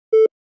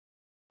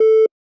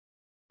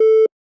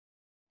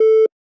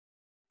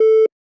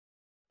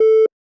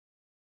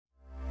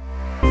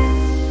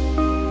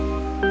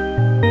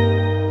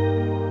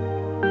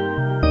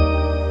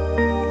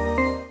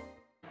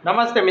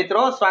નમસ્તે મિત્રો,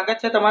 સ્વાગત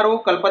છે તમારું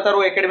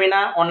કલ્પતારુ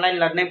એકેડમીના ઓનલાઈન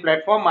લર્નિંગ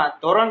પ્લેટફોર્મમાં.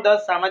 ધોરણ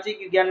 10 સામાજિક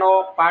વિજ્ઞાનનો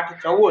પાઠ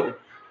 14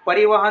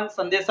 પરિવહન,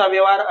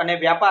 સંદેશાવ્યવહાર અને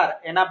વ્યાપાર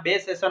એના 2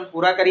 સેશન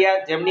પૂરા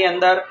કર્યા, જેમની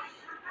અંદર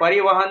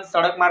પરિવહન,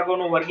 સડક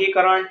માર્ગોનું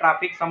વર્ગીકરણ,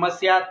 ટ્રાફિક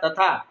સમસ્યા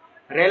તથા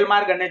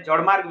રેલમાર્ગ અને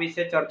જળમાર્ગ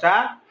વિશે ચર્ચા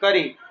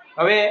કરી.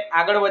 હવે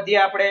આગળ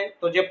વધીએ આપણે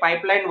તો જે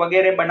પાઇપલાઇન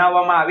વગેરે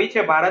બનાવવામાં આવી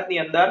છે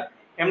ભારતની અંદર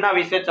એમના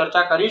વિશે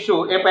ચર્ચા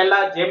કરીશું. એ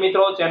પહેલા જે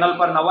મિત્રો ચેનલ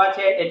પર નવા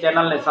છે એ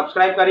ચેનલને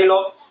સબસ્ક્રાઇબ કરી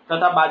લો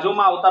તથા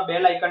બાજુમાં આવતા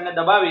બેલ આઇકનને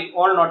દબાવી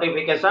ઓલ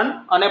નોટિફિકેશન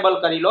અનેબલ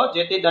કરી લો,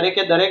 જેથી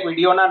દરેકે દરેક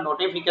વિડીયોના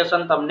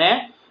નોટિફિકેશન તમને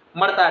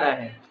મળતા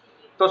રહે.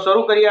 તો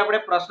શરૂ કરીએ આપણે.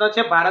 પ્રશ્ન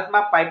છે,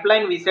 ભારતમાં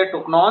પાઇપલાઇન વિશે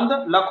ટૂંક નોંધ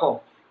લખો.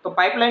 તો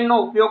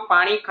પાઇપલાઇનનો ઉપયોગ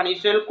પાણી, ખનિજ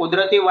તેલ,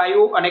 કુદરતી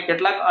વાયુ અને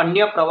કેટલાક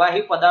અન્ય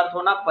પ્રવાહી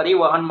પદાર્થોના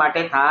પરિવહન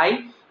માટે થાય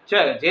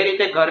છે. જે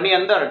રીતે ઘરની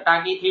અંદર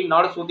ટાંકીથી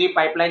નળ સુધી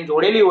પાઇપલાઇન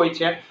જોડેલી હોય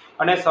છે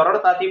અને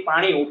સરળતાથી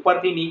પાણી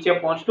ઉપરથી નીચે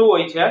પહોંચતું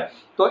હોય છે,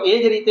 તો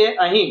એ જ રીતે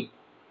અહીં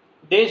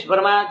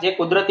દેશભરમાં જે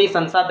કુદરતી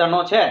સંસાધનો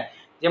છે,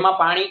 જેમાં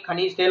પાણી,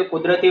 ખનિજ તેલ,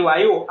 કુદરતી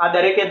વાયુ, આ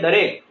દરેકે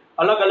દરેક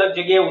અલગ અલગ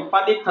જગ્યાએ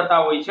ઉત્પાદિત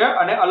થતા હોય છે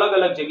અને અલગ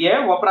અલગ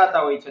જગ્યાએ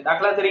વપરાતા હોય છે.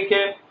 દાખલા તરીકે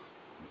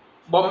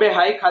બોમ્બે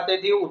હાઈ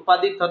ખાતેથી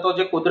ઉત્પાદિત થતો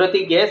જે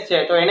કુદરતી ગેસ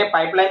છે, તો એને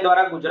પાઇપલાઇન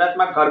દ્વારા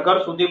ગુજરાતમાં ઘર ઘર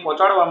સુધી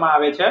પહોંચાડવામાં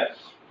આવે છે,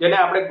 જેને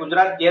આપણે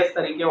ગુજરાત ગેસ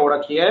તરીકે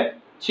ઓળખીએ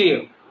છીએ.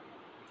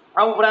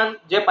 આ ઉપરાંત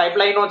જે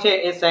પાઇપલાઇનો છે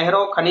એ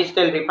શહેરો, ખનિજ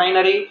તેલ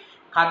રિફાઇનરી,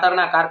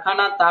 ખાતરના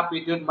કારખાના, તાપ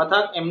વિદ્યુત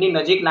મથક એમની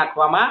નજીક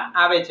નાખવામાં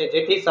આવે છે,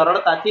 જેથી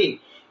સરળતાથી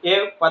એ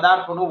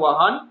પદાર્થોનું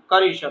વહન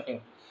કરી શકે.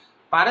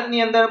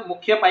 ભારતની અંદર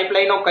મુખ્ય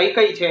પાઇપલાઇનો કઈ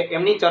કઈ છે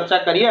એમની ચર્ચા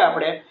કરીએ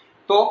આપણે.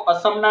 તો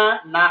અસમના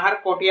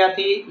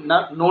નાહરકોટિયાથી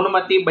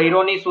નુનમતી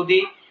બૈરોની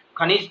સુધી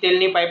ખનિજ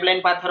તેલની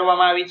પાઇપલાઇન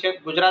પાથરવામાં આવી છે.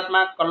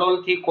 ગુજરાતમાં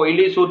કલોલથી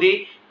કોયલી સુધી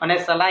અને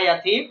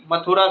સલાયાથી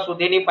મથુરા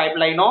સુધીની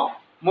પાઇપલાઇનો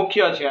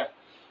મુખ્ય છે.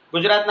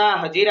 ગુજરાતના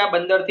હજીરા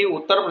બંદરથી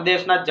ઉત્તર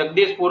પ્રદેશના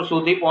જગદીશપુર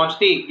સુધી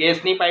પહોંચતી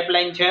ગેસની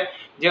પાઇપલાઇન છે,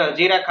 જે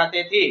હજીરા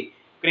ખાતેથી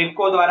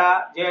ક્રિપકો દ્વારા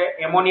જે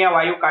એમોનિયા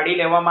વાયુ કાઢી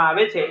લેવામાં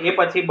આવે છે, એ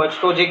પછી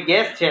બચતો જે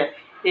ગેસ છે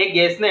એ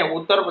ગેસને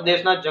ઉત્તર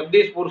પ્રદેશના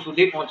જગદીશપુર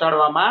સુધી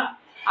પહોંચાડવામાં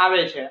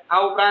આવે છે. આ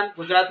ઉપરાંત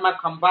ગુજરાતમાં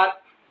ખંભાત,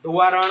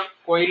 ધુવારણ,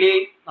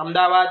 કોયલી,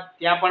 અમદાવાદ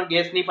ત્યાં પણ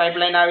ગેસની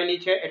પાઇપલાઇન આવેલી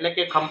છે. એટલે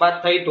કે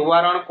ખંભાત થઈ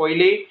ધુવારણ,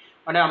 કોયલી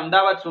અને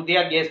અમદાવાદ સુધી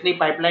આ ગેસની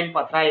પાઇપલાઇન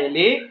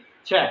પથરાયેલી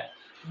છે.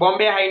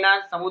 બોમ્બે હાઈના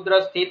સમુદ્ર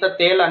સ્થિત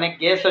તેલ અને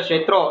ગેસ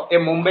ક્ષેત્રો એ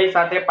મુંબઈ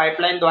સાથે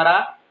પાઇપલાઇન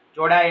દ્વારા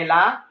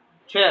જોડાયેલા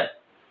છે.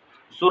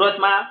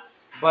 સુરતમાં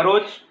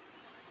ભરૂચ,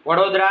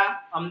 વડોદરા,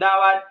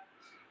 અમદાવાદ,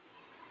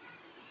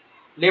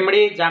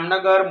 લીંબડી,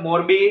 જામનગર,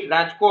 મોરબી,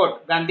 રાજકોટ,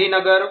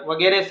 ગાંધીનગર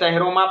વગેરે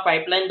શહેરોમાં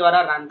પાઇપલાઇન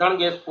દ્વારા રાંધણ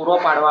ગેસ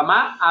પૂરો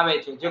પાડવામાં આવે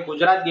છે. જે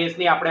ગુજરાત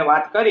ગેસની આપણે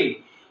વાત કરી,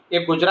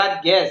 એ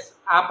ગુજરાત ગેસ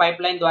આ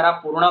પાઇપલાઇન દ્વારા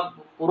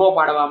પૂરો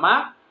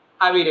પાડવામાં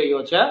આવી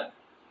રહ્યો છે.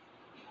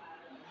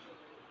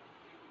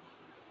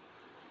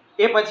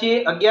 એ પછી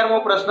 11મો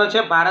પ્રશ્ન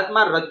છે,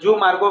 ભારતમાં રજ્જુ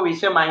માર્ગો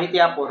વિશે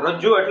માહિતી આપો.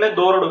 રજ્જુ એટલે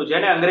દોરડું,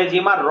 જેને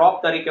અંગ્રેજીમાં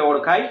રોપ તરીકે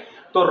ઓળખાય.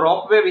 તો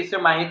રોપવે વિશે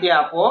માહિતી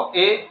આપો.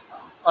 એ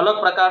અલગ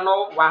પ્રકારનો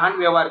વાહન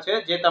વ્યવહાર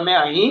છે જે તમે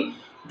અહીં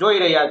જોઈ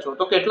રહ્યા છો.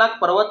 તો કેટલાક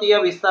પર્વતીય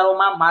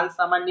વિસ્તારોમાં માલ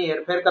સામાનની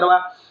હેરફેર કરવા,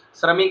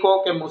 શ્રમિકો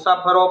કે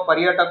મુસાફરો,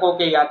 પર્યટકો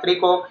કે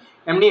યાત્રિકો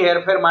એમની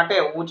હેરફેર માટે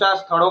ઊંચા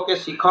સ્થળો કે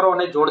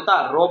શિખરોને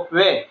જોડતા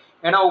રોપવે,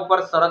 એના ઉપર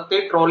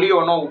સરકતી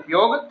ટ્રોલીઓનો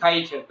ઉપયોગ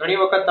થાય છે. ઘણી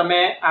વખત તમે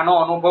આનો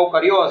અનુભવ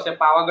કર્યો હશે.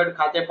 પાવાગઢ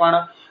ખાતે પણ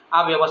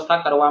આ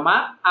વ્યવસ્થા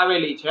કરવામાં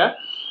આવેલી છે.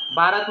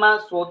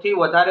 ભારતમાં સૌથી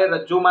વધારે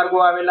રજ્જુ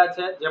માર્ગો આવેલા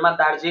છે, જેમાં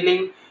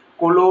દાર્જિલિંગ,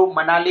 કુલુ,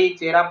 મનાલી,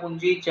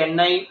 ચેરાપુંજી,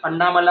 ચેન્નઈ,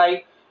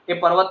 અન્નામલાઈ એ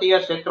પર્વતીય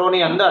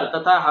ક્ષેત્રોની અંદર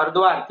તથા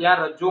હરદ્વાર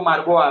ત્યાં રજ્જુ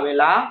માર્ગો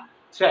આવેલા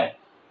છે.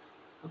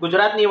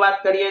 ગુજરાતની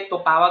વાત કરીએ તો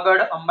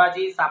પાવાગઢ,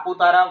 અંબાજી,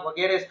 સાપુતારા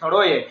વગેરે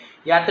સ્થળોએ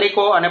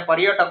યાત્રિકો અને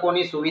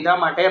પર્યટકોની સુવિધા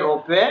માટે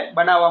રોપવે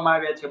બનાવવામાં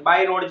આવ્યા છે.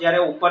 બાય રોડ જ્યારે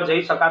ઉપર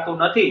જઈ શકાતું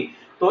નથી,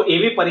 તો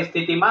એવી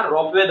પરિસ્થિતિમાં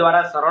રોપવે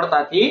દ્વારા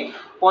સરળતાથી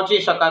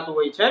પહોંચી શકાતું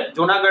હોય છે.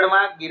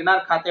 જૂનાગઢમાં ગિરનાર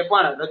ખાતે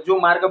પણ રજ્જુ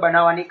માર્ગ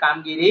બનાવવાની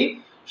કામગીરી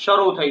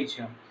શરૂ થઈ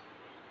છે.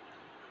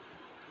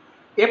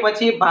 એ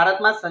પછી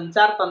ભારતમાં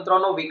સંચાર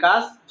તંત્રનો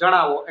વિકાસ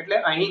જણાવો. એટલે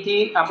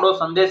અહીંથી આપણો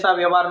સંદેશા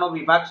વ્યવહારનો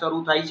વિભાગ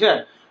શરૂ થાય છે.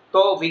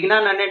 તો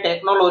વિજ્ઞાન અને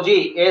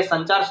ટેકનોલોજી એ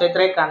સંચાર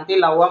ક્ષેત્રે ક્રાંતિ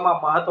લાવવામાં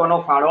મહત્વનો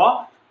ફાળો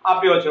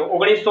આપ્યો છે.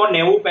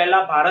 1990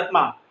 પહેલા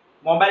ભારતમાં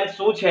મોબાઈલ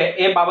શું છે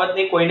એ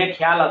બાબતની કોઈને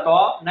ખ્યાલ હતો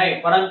નહીં,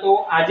 પરંતુ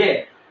આજે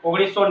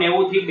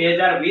 1990 થી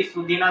 2020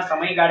 સુધીના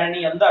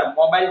સમયગાળાની અંદર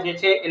મોબાઈલ જે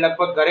છે એ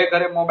લગભગ ઘરે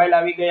ઘરે મોબાઈલ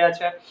આવી ગયા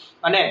છે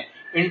અને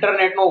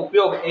ઇન્ટરનેટનો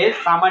ઉપયોગ એ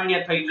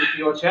સામાન્ય થઈ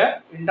ચૂક્યો છે.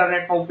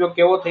 ઇન્ટરનેટનો ઉપયોગ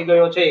કેવો થઈ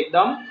ગયો છે?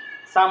 એકદમ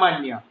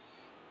સામાન્ય.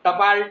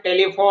 ટપાલ,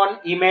 telephone,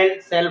 email,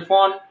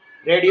 cellphone,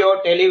 radio,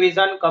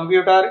 television,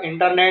 computer,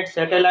 internet,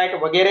 satellite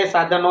વગેરે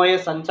સાધનોએ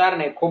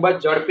સંચારને ખૂબ જ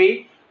ઝડપી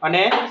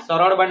અને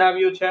સરળ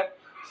બનાવ્યું છે.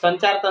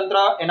 સંચાર તંત્ર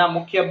એના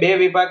મુખ્ય 2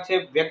 વિભાગ છે,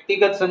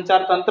 વ્યક્તિગત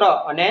સંચાર તંત્ર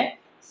અને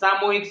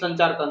સામૂહિક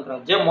સંચાર તંત્ર.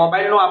 જે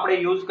મોબાઈલનો આપણે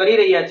યુઝ કરી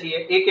રહ્યા છીએ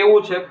એ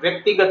કેવું છે?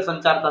 વ્યક્તિગત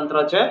સંચાર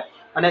તંત્ર છે.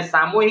 અને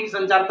સામૂહિક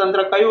સંચાર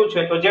તંત્ર કયું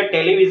છે? તો જે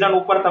ટેલિવિઝન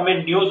ઉપર તમે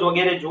ન્યૂઝ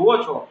વગેરે જુઓ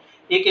છો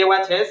એ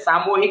કેવા છે?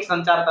 સામૂહિક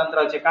સંચાર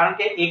તંત્ર છે. કારણ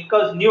કે એક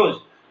જ ન્યૂઝ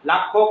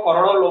લાખો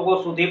કરોડો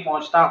લોકો સુધી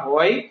પહોંચતા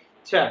હોય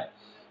છે.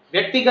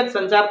 વ્યક્તિગત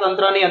સંચાર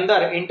તંત્રની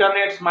અંદર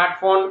ઇન્ટરનેટ,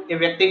 સ્માર્ટફોન એ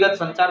વ્યક્તિગત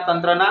સંચાર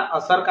તંત્રના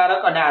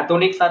અસરકારક અને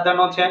આધુનિક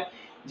સાધનો છે,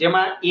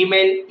 જેમાં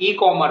ઈમેલ, ઈ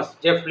કોમર્સ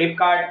જે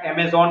ફ્લિપકાર્ટ,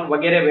 એમેઝોન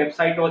વગેરે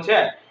વેબસાઇટો છે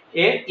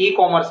એ ઈ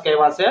કોમર્સ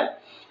કહેવાશે.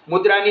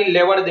 મુદ્રાની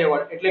લેવડ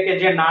દેવડ એટલે કે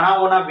જે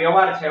નાણાંઓના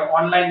વ્યવહાર છે,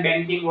 ઓનલાઈન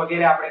બેન્કિંગ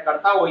વગેરે આપણે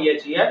કરતા હોઈએ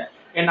છીએ,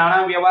 એ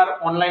નાણાં વ્યવહાર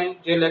ઓનલાઈન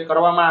જે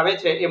કરવામાં આવે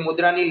છે એ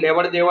મુદ્રાની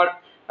લેવડ દેવડ.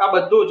 આ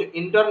બધું જ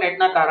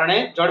ઇન્ટરનેટના કારણે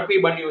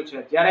ઝડપી બન્યું છે.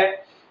 જ્યારે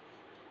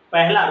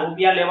પહેલા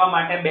રૂપિયા લેવા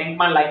માટે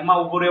બેંકમાં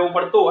લાઈનમાં ઊભું રહેવું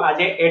પડતું,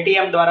 આજે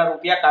એટીએમ દ્વારા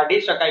રૂપિયા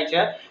કાઢી શકાય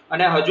છે.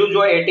 અને હજુ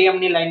જો એટીએમ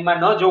ની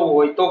લાઈનમાં ન જવું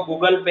હોય તો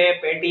ગૂગલ પે,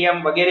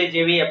 પેટીએમ વગેરે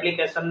જેવી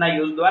એપ્લિકેશનના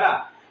યુઝ દ્વારા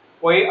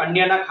કોઈ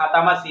અન્યના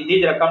ખાતામાં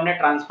સીધી જ રકમને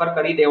ટ્રાન્સફર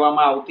કરી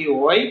દેવામાં આવતી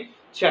હોય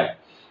છે.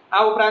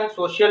 આ ઉપરાંત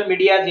સોશિયલ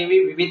મીડિયા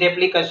જેવી વિવિધ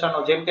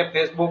એપ્લિકેશનો જેમ કે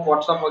ફેસબુક,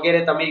 વોટ્સઅપ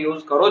વગેરે તમે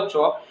યુઝ કરો જ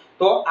છો,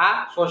 તો આ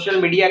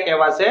સોશિયલ મીડિયા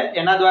કહેવાશે.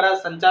 એના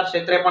દ્વારા સંચાર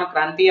ક્ષેત્રે પણ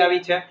ક્રાંતિ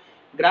આવી છે.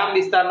 ગ્રામ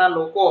વિસ્તારના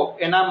લોકો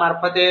એના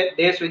મારફતે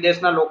દેશ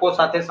વિદેશના લોકો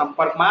સાથે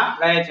સંપર્કમાં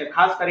રહે છે.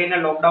 ખાસ કરીને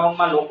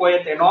લોકડાઉનમાં લોકોએ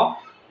તેનો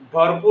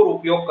ભરપૂર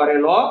ઉપયોગ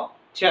કરેલો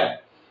છે.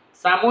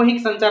 સામૂહિક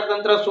સંચાર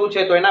તંત્ર શું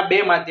છે? તો એના બે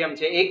માધ્યમ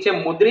છે. એક છે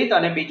મુદ્રિત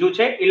અને બીજું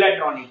છે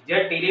ઇલેક્ટ્રોનિક. જે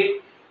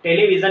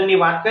ટેલિવિઝનની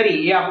વાત કરી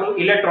એ આપણું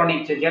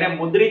ઇલેક્ટ્રોનિક છે. જ્યારે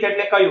મુદ્રિત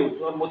એટલે કયું?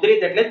 તો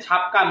મુદ્રિત એટલે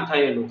છાપકામ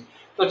થયેલું.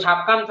 તો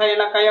છાપકામ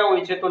થયેલા કયા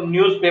હોય છે? તો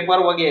ન્યૂઝપેપર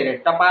વગેરે,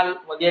 ટપાલ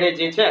વગેરે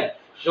જે છે.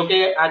 જો કે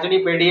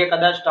આજની પેઢીએ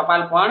કદાચ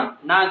ટપાલ પણ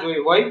ના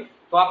જોઈ હોય,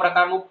 તો આ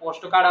પ્રકારનું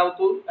પોસ્ટકાર્ડ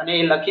આવતું અને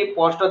એ લખી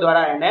પોસ્ટ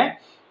દ્વારા એને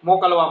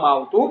મોકલવામાં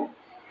આવતું.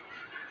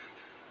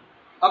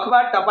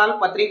 અખબાર, ટપાલ,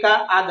 પત્રિકા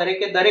આ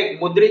દરેકે દરેક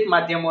મુદ્રિત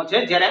માધ્યમો છે.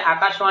 જ્યારે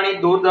આકાશવાણી,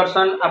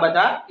 દૂરદર્શન આ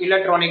બધા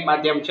ઇલેક્ટ્રોનિક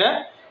માધ્યમ છે.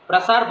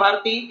 પ્રસાર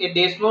ભારતી એ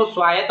દેશનું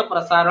સ્વાયત્ત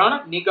પ્રસારણ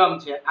નિગમ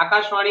છે.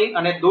 આકાશવાણી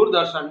અને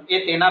દૂરદર્શન એ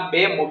તેના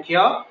બે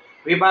મુખ્ય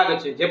વિભાગ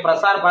છે. જે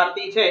પ્રસાર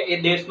ભારતી છે એ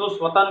દેશનું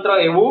સ્વતંત્ર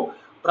એવું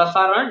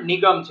પ્રસારણ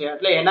નિગમ છે.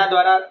 એટલે એના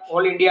દ્વારા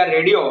ઓલ ઇન્ડિયા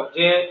રેડિયો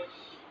જે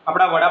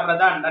આપણા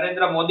વડાપ્રધાન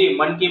નરેન્દ્ર મોદી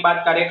મન કી બાત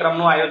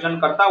કાર્યક્રમનું આયોજન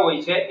કરતા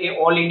હોય છે, એ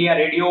ઓલ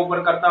ઇન્ડિયા રેડિયો ઉપર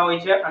કરતા હોય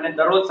છે. અને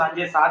દરરોજ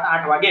સાંજે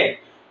 7-8 વાગે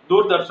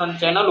દૂરદર્શન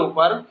ચેનલ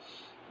ઉપર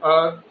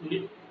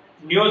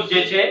ન્યૂઝ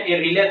જે છે એ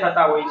રિલે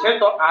થતા હોય છે.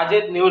 તો આ જે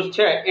ન્યૂઝ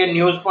છે એ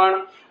ન્યૂઝ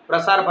પણ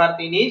પ્રસાર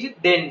ભારતીની જ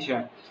દેન છે.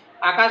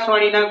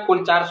 આકાશવાણીના કુલ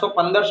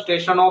 415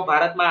 સ્ટેશનો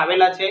ભારતમાં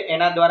આવેલા છે.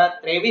 એના દ્વારા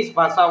 23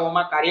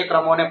 ભાષાઓમાં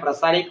કાર્યક્રમોને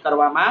પ્રસારિત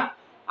કરવામાં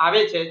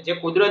આવે છે, જે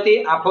કુદરતી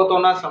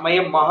આફતોના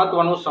સમયે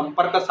મહત્વનું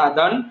સંપર્ક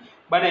સાધન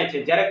બને છે.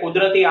 જ્યારે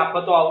કુદરતી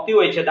આફતો આવતી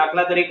હોય છે,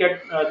 દાખલા તરીકે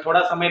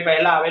થોડા સમય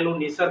પહેલા આવેલું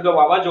નિસર્ગ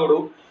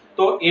વાવાઝોડું,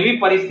 તો એવી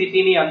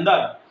પરિસ્થિતિની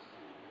અંદર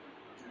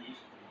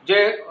જે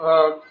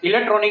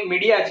ઇલેક્ટ્રોનિક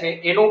મીડિયા છે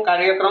એનો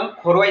કાર્યક્રમ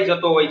ખોરવાઈ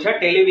જતો હોય છે,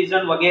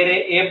 ટેલિવિઝન વગેરે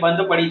એ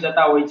બંધ પડી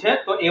જતા હોય છે.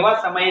 તો એવા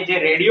સમયે જે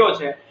રેડિયો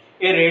છે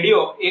એ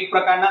રેડિયો એક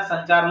પ્રકારના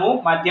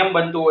સંચારનું માધ્યમ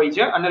બનતું હોય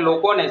છે અને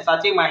લોકોને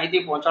સાચી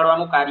માહિતી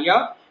પહોંચાડવાનું કાર્ય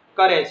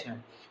કરે છે.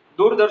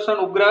 દૂરદર્શન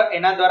ઉપગ્રહ,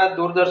 એના દ્વારા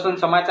દૂરદર્શન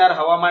સમાચાર,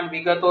 હવામાન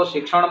વિગતો,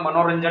 શિક્ષણ,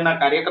 મનોરંજનના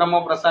કાર્યક્રમો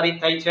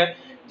પ્રસારિત થાય છે.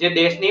 જે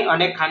દેશની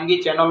અનેક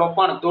ખાનગી ચેનલો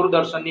પણ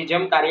દૂરદર્શનની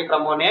જેમ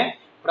કાર્યક્રમોને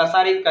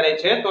પ્રસારિત કરે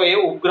છે. તો એ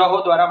ઉપગ્રહો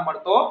દ્વારા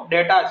મળતો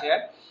ડેટા છે.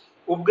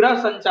 ઉપગ્રહ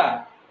સંચાર,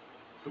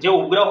 જે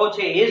ઉપગ્રહો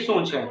છે એ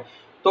શું છે?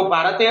 તો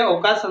ભારતે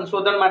અવકાશ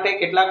સંશોધન માટે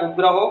કેટલાક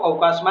ઉપગ્રહો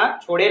અવકાશમાં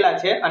છોડેલા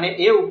છે અને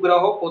એ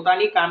ઉપગ્રહો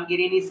પોતાની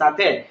કામગીરીની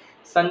સાથે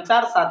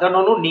સંચાર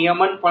સાધનોનું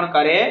નિયમન પણ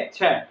કરે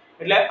છે.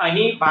 એટલે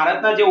અહીં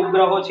ભારતના જે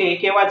ઉપગ્રહો છે એ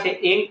કેવા છે?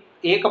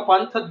 એક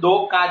પંથ દો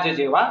કાજ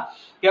જેવા,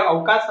 કે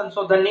અવકાશ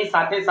સંશોધનની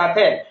સાથે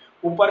સાથે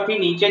ઉપરથી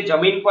નીચે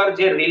જમીન પર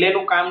જે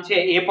રિલેનું કામ છે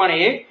એ પણ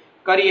એ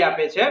કરી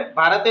આપે છે.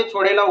 ભારતે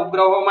છોડેલા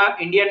ઉપગ્રહોમાં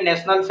ઇન્ડિયન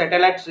નેશનલ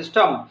સેટેલાઇટ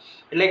સિસ્ટમ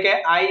એટલે કે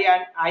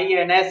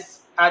INS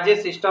આ જે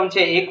સિસ્ટમ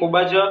છે એ ખૂબ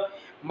જ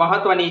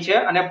મહત્વની છે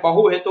અને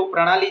બહુહેતુ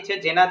પ્રણાલી છે,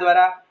 જેના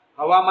દ્વારા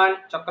હવામાન,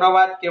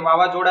 ચક્રવાત કે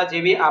વાવાઝોડા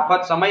જેવી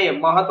આફત સમયે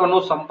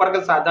મહત્વનું સંપર્ક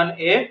સાધન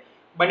એ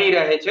બની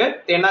રહે છે.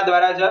 તેના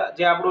દ્વારા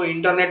જે આપણું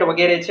ઇન્ટરનેટ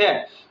વગેરે છે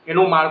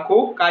એનું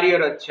માળખું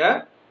કાર્યરત છે.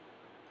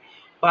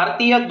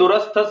 ભારતીય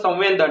દૂરસ્થ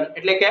સંવેદન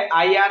એટલે કે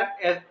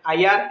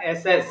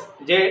IRSS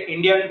જે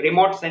ઇન્ડિયન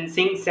રિમોટ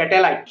સેન્સિંગ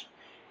સેટેલાઇટ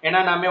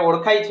એના નામે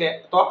ઓળખાય છે.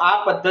 તો આ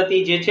પદ્ધતિ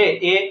જે છે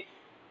એ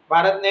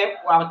ભારતને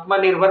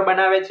આત્મનિર્ભર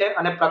બનાવે છે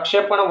અને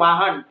પ્રક્ષેપણ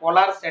વાહન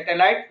પોલાર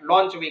સેટેલાઇટ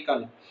લોન્ચ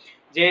વ્હીકલ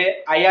જે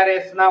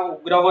IRS ના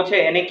ઉપગ્રહો છે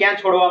એને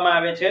ક્યાં છોડવામાં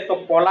આવે છે? તો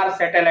પોલાર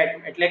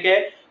સેટેલાઇટ એટલે કે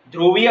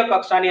ધ્રુવીય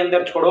કક્ષાની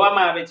અંદર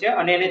છોડવામાં આવે છે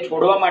અને એને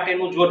છોડવા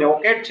માટેનું જો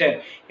રોકેટ છે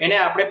એને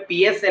આપણે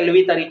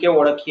PSLV તરીકે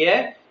ઓળખીએ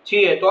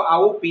છીએ. તો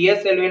આવું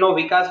PSLV નો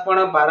વિકાસ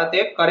પણ ભારતે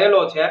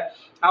કરેલો છે.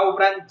 આ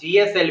ઉપરાંત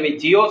GSLV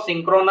Jio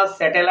synchronous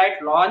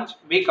satellite launch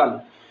vehicle,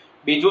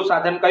 બીજું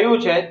સાધન કયું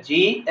છે?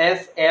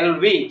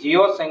 GSLV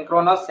Jio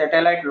synchronous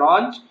satellite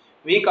launch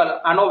vehicle.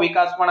 આનો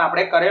વિકાસ પણ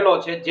આપણે કરેલો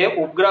છે, જે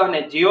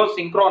ઉપગ્રહને જીઓ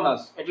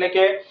સિંક્રોનસ એટલે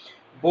કે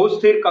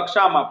ભૂસ્થિર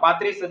કક્ષામાં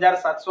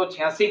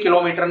 35,786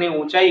 કિલોમીટરની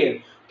ઊંચાઈએ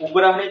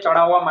ઉપગ્રહને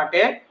ચડાવવા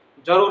માટે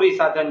જરૂરી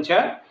સાધન છે.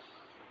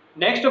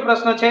 નેક્સ્ટ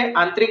પ્રશ્ન છે,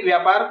 આંતરિક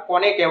વ્યાપાર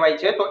કોને કહેવાય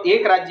છે? તો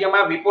એક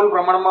રાજ્યમાં વિપુલ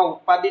પ્રમાણમાં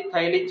ઉત્પાદિત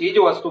થયેલી ચીજ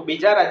વસ્તુ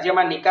બીજા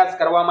રાજ્યમાં નિકાસ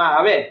કરવામાં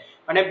આવે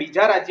અને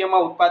બીજા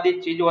રાજ્યમાં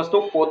ઉત્પાદિત ચીજવસ્તુ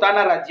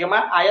પોતાના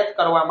રાજ્યમાં આયાત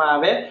કરવામાં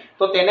આવે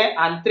તો તેને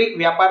આંતરિક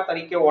વ્યાપાર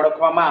તરીકે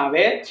ઓળખવામાં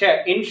આવે છે.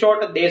 ઇન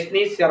શોર્ટ,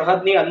 દેશની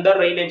સરહદની અંદર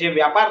રહીને જે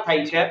વ્યાપાર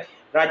થાય છે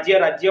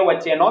રાજ્ય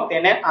વચ્ચેનો,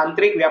 તેને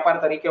આંતરિક વ્યાપાર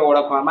તરીકે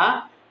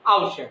ઓળખવામાં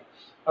આવશે.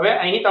 હવે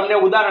અહીં તમને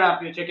ઉદાહરણ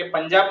આપ્યું છે કે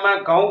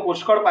પંજાબમાં ઘઉં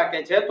પુષ્કળ પાકે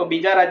છે તો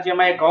બીજા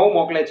રાજ્યમાં એ ઘઉં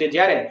મોકલે છે,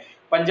 જ્યારે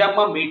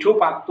પંજાબમાં મીઠું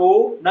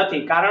પાકતું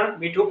નથી. કારણ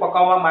મીઠું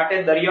પકવવા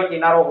માટે દરિયો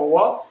કિનારો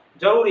હોવો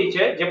જરૂરી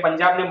છે, જે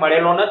પંજાબને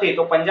મળેલો નથી.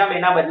 તો પંજાબ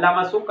એના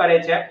બદલામાં શું કરે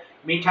છે?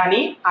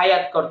 મીઠાની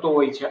આયાત કરતું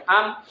હોય છે.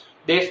 આમ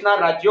દેશના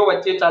રાજ્યો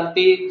વચ્ચે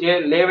ચાલતી જે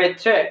લે વેચ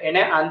છે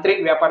એને આંતરિક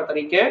વ્યાપાર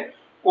તરીકે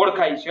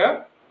ઓળખાય છે.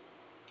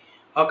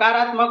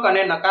 હકારાત્મક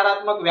અને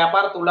નકારાત્મક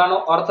વ્યાપાર તુલાનો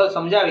અર્થ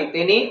સમજાવી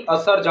તેની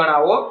અસર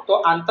જણાવો.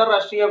 તો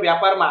આંતરરાષ્ટ્રીય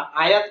વ્યાપારમાં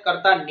આયાત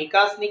કરતા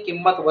નિકાસની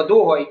કિંમત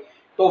વધુ હોય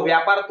તો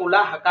વ્યાપાર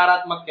તુલા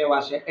હકારાત્મક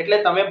કહેવાશે. એટલે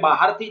તમે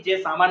બહારથી જે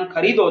સામાન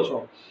ખરીદો છો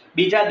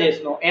બીજા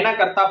દેશનો, એના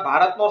કરતા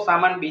ભારતનો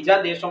સામાન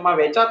બીજા દેશોમાં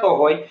વેચાતો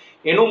હોય,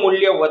 એનું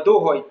મૂલ્ય વધુ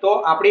હોય તો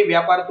આપણી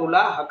વ્યાપાર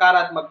તુલા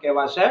હકારાત્મક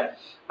કહેવાશે.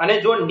 અને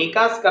જો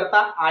નિકાસ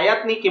કરતા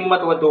આયાતની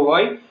કિંમત વધુ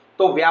હોય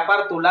તો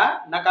વ્યાપાર તુલા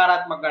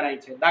નકારાત્મક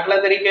ગણાય છે.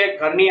 દાખલા તરીકે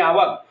ઘરની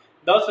આવક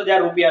 10,000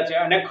 રૂપિયા છે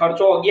અને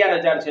ખર્ચો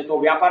 11,000 છે તો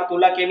વ્યાપાર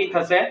તુલા કેવી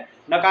થશે?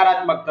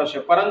 નકારાત્મક થશે.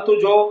 પરંતુ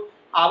જો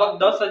આવક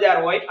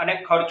 10,000 હોય અને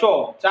ખર્ચો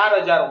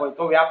 4,000 હોય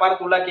તો વ્યાપાર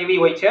તુલા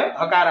કેવી હોય છે?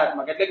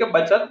 હકારાત્મક, એટલે કે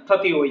બચત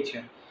થતી હોય છે.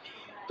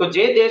 તો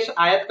જે દેશ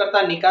આયાત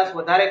કરતા નિકાસ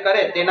વધારે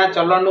કરે તેના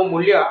ચલણનું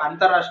મૂલ્ય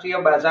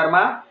આંતરરાષ્ટ્રીય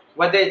બજારમાં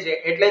વધે છે.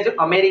 એટલે જ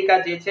અમેરિકા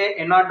જે છે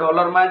એના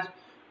ડોલરમાં જ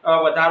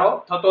વધારો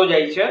થતો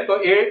જાય છે. તો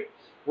એ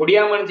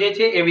હુડિયામણ જે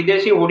છે એ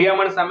વિદેશી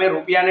હુડિયામણ સામે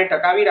રૂપિયાને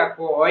ટકાવી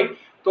રાખવો હોય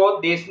તો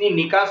દેશની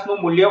નિકાસનું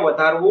મૂલ્ય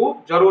વધારવું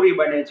જરૂરી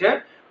બને છે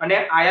અને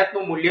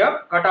આયાતનું મૂલ્ય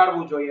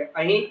ઘટાડવું જોઈએ.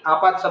 અહીં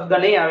આપાત શબ્દ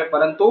નહીં આવે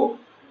પરંતુ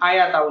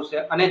આયાત આવશે.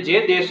 અને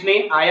જે દેશની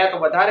આયાત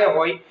વધારે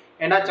હોય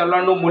એના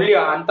ચલણનું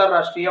મૂલ્ય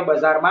આંતરરાષ્ટ્રીય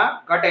બજારમાં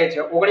ઘટે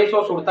છે.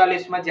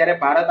 1947માં જ્યારે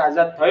ભારત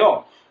આઝાદ થયો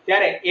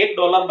ત્યારે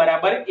 $1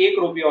 બરાબર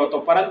 1 રૂપિયો હતો,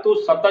 પરંતુ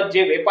સતત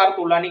જે વેપાર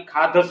તુલાની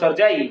ખાધ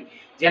સર્જાઈ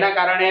જેના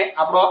કારણે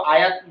આપણો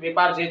આયાત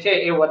વેપાર જે છે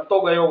એ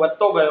વધતો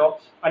ગયો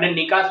અને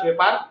નિકાસ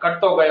વેપાર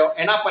ઘટતો ગયો.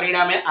 એના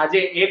પરિણામે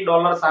આજે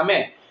 $1 સામે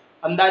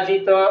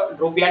અંદાજિત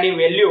રૂપિયાની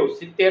વેલ્યુ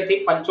 70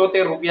 થી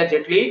 75 રૂપિયા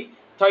જેટલી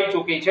થઈ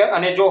ચૂકી છે.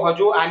 અને જો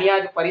હજુ આની આ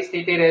જ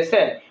પરિસ્થિતિ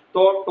રહેશે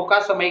તો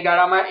ટૂંકા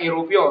સમયગાળામાં એ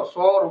રૂપિયો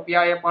 100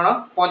 રૂપિયાએ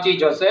પણ પહોંચી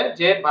જશે,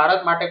 જે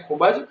ભારત માટે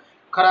ખૂબ જ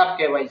ખરાબ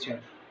કહેવાય છે.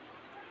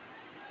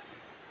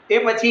 એ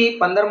પછી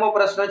 15મો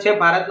પ્રશ્ન છે,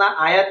 ભારતના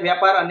આયાત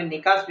વ્યાપાર અને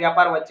નિકાસ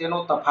વ્યાપાર વચ્ચેનો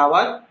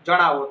તફાવત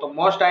જણાવો. તો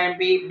મોસ્ટ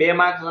આઈએમપી 2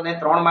 માર્ક્સ અને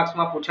 3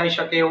 માર્ક્સમાં પૂછાઈ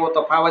શકે એવો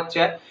તફાવત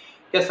છે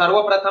કે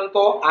સર્વપ્રથમ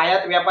તો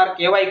આયાત વ્યાપાર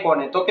કહેવાય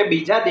કોને? તો કે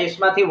બીજા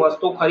દેશમાંથી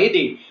વસ્તુ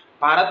ખરીદી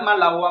ભારતમાં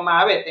લાવવામાં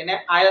આવે તેને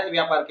આયાત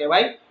વ્યાપાર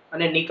કહેવાય.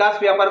 અને નિકાસ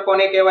વ્યાપાર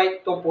કોને કહેવાય?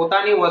 તો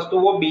પોતાની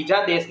વસ્તુઓ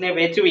બીજા દેશને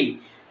વેચવી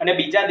અને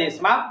બીજા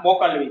દેશમાં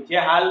મોકલવી. જે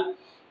હાલ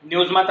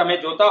ન્યૂઝમાં તમે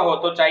જોતા હો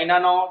તો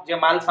ચાઇનાનો જે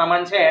માલ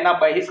સામાન છે એના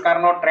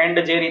બહિષ્કારનો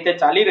ટ્રેન્ડ જે રીતે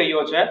ચાલી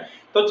રહ્યો છે,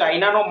 તો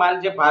ચાઇનાનો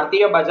માલ જે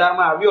ભારતીય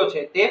બજારમાં આવ્યો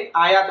છે તે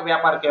આયાત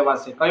વ્યાપાર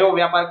કહેવાશે. કયો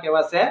વ્યાપાર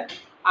કહેવાશે?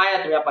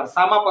 આયાત વ્યાપાર.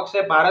 સામા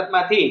પક્ષે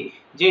ભારતમાંથી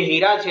જે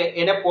હીરા છે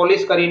એને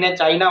પોલિશ કરીને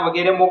ચાઇના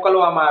વગેરે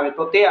મોકલવામાં આવે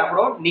તો તે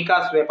આપણો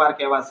નિકાસ વેપાર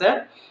કહેવાશે.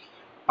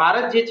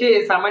 ભારત જે છે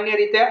એ સામાન્ય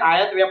રીતે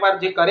આયાત વ્યાપાર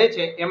જે કરે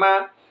છે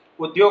એમાં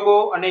ઉદ્યોગો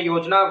અને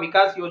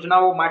વિકાસ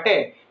યોજનાઓ માટે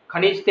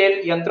ખનિજ તેલ,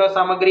 યંત્ર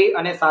સામગ્રી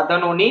અને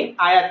સાધનોની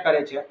આયાત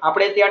કરે છે.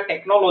 આપણે ત્યાં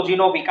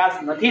ટેકનોલોજીનો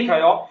વિકાસ નથી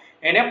થયો,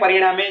 એને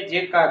પરિણામે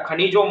જે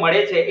ખનિજો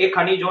મળે છે એ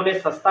ખનિજોને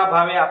સસ્તા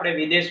ભાવે આપણે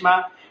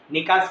વિદેશમાં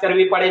નિકાસ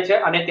કરવી પડે છે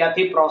અને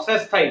ત્યાંથી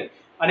પ્રોસેસ થઈ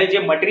અને જે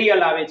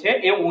મટીરિયલ આવે છે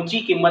એ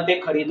ઊંચી કિંમતે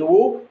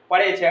ખરીદવું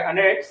પડે છે.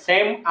 અને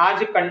સેમ આ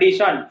જ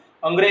કન્ડિશન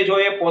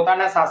અંગ્રેજોએ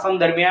પોતાના શાસન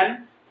દરમિયાન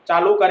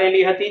ચાલુ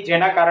કરેલી હતી,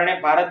 જેના કારણે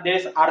ભારત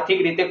દેશ આર્થિક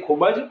રીતે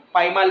ખૂબ જ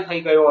પાયમાલ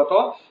થઈ ગયો હતો.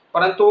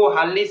 પરંતુ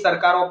હાલની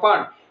સરકારો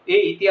પણ એ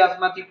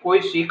ઇતિહાસમાંથી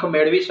કોઈ શીખ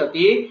મેળવી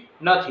શકી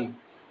નથી.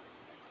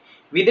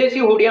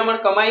 વિદેશી હુડિયામણ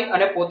કમાઈ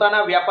અને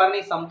પોતાના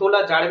વ્યાપારની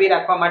સમતુલા જાળવી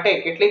રાખવા માટે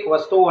કેટલીક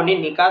વસ્તુઓની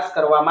નિકાસ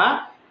કરવામાં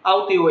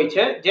આવતી હોય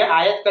છે. જે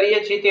આયાત કરીએ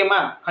છીએ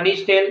તેમાં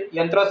ખનિજ તેલ,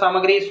 યંત્ર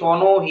સામગ્રી,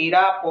 સોનું,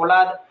 હીરા,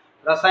 પોલાદ,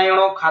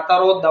 રસાયણો,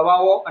 ખાતરો,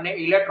 દવાઓ અને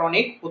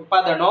ઇલેક્ટ્રોનિક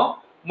ઉત્પાદનો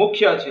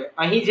મુખ્ય છે.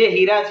 અહીં જે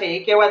હીરા છે એ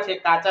કેવા છે?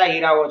 કાચા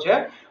હીરાઓ છે.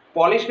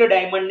 પોલિશ્ડ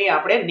ડાયમંડની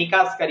આપણે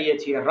નિકાસ કરીએ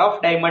છીએ, રફ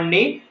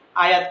ડાયમંડની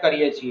આયાત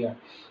કરીએ છીએ.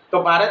 તો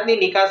ભારતની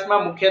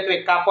નિકાસમાં મુખ્યત્વે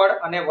કાપડ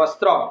અને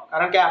વસ્ત્ર,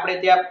 કારણ કે આપણે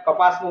ત્યાં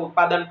કપાસનું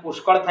ઉત્પાદન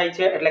પુષ્કળ થાય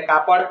છે એટલે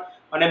કાપડ,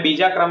 અને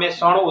બીજા ક્રમે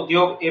શણ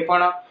ઉદ્યોગ એ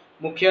પણ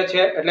મુખ્ય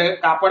છે એટલે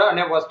કાપડ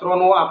અને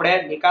વસ્ત્રોનું આપણે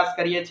નિકાસ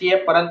કરીએ છીએ.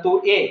 પરંતુ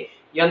એ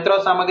યંત્ર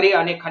સામગ્રી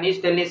અને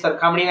ખનિજ તેલની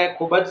સરખામણીએ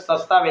ખૂબ જ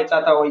સસ્તા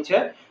વેચાતા હોય છે.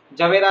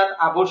 ઝવેરાત,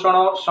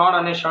 આભૂષણો, શણ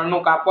અને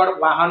શણનું કાપડ,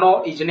 વાહનો,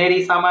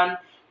 ઇજનેરી સામાન,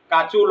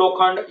 કાચું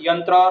લોખંડ,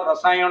 યંત્ર,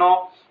 રસાયણો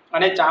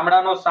અને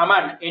ચામડાનો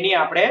સામાન એની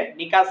આપણે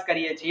નિકાસ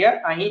કરીએ છીએ.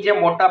 અહીં જે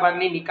મોટા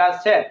ભાગની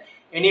નિકાસ છે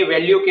એની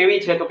વેલ્યુ કેવી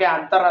છે? તો કે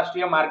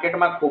આંતરરાષ્ટ્રીય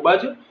માર્કેટમાં ખૂબ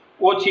જ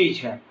ઓછી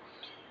છે.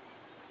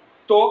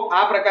 તો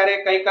આ પ્રકારે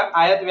કંઈક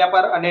આયાત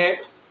વ્યાપાર અને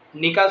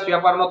નિકાસ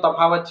વ્યાપારનો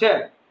તફાવત છે.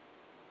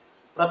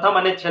 પ્રથમ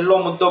અને છેલ્લો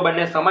મુદ્દો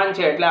બંને સમાન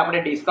છે એટલે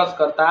આપણે ડિસ્કસ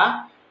કરતા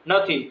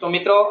નથી. તો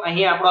મિત્રો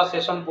અહીં આપણો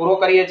સેશન પૂરો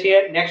કરીએ છીએ.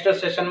 નેક્સ્ટ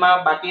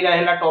સેશનમાં બાકી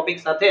રહેલા ટોપિક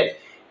સાથે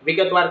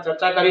વિગતવાર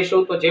ચર્ચા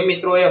કરીશું. તો જે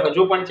મિત્રોએ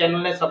હજુ પણ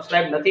ચેનલને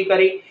સબસ્ક્રાઇબ નથી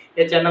કરી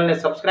એ ચેનલને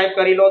સબસ્ક્રાઇબ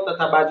કરી લો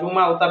તથા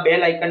બાજુમાં આવતા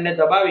બેલ આઇકનને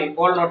દબાવી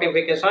ઓલ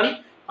નોટિફિકેશન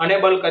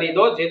અનેબલ કરી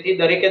દો, જેથી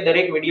દરેકે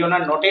દરેક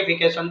વિડીયોના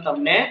નોટિફિકેશન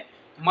તમને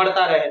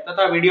મળતા રહે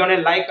તથા વિડીયોને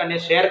લાઈક અને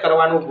શેર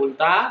કરવાનું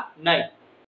ભૂલતા નહીં.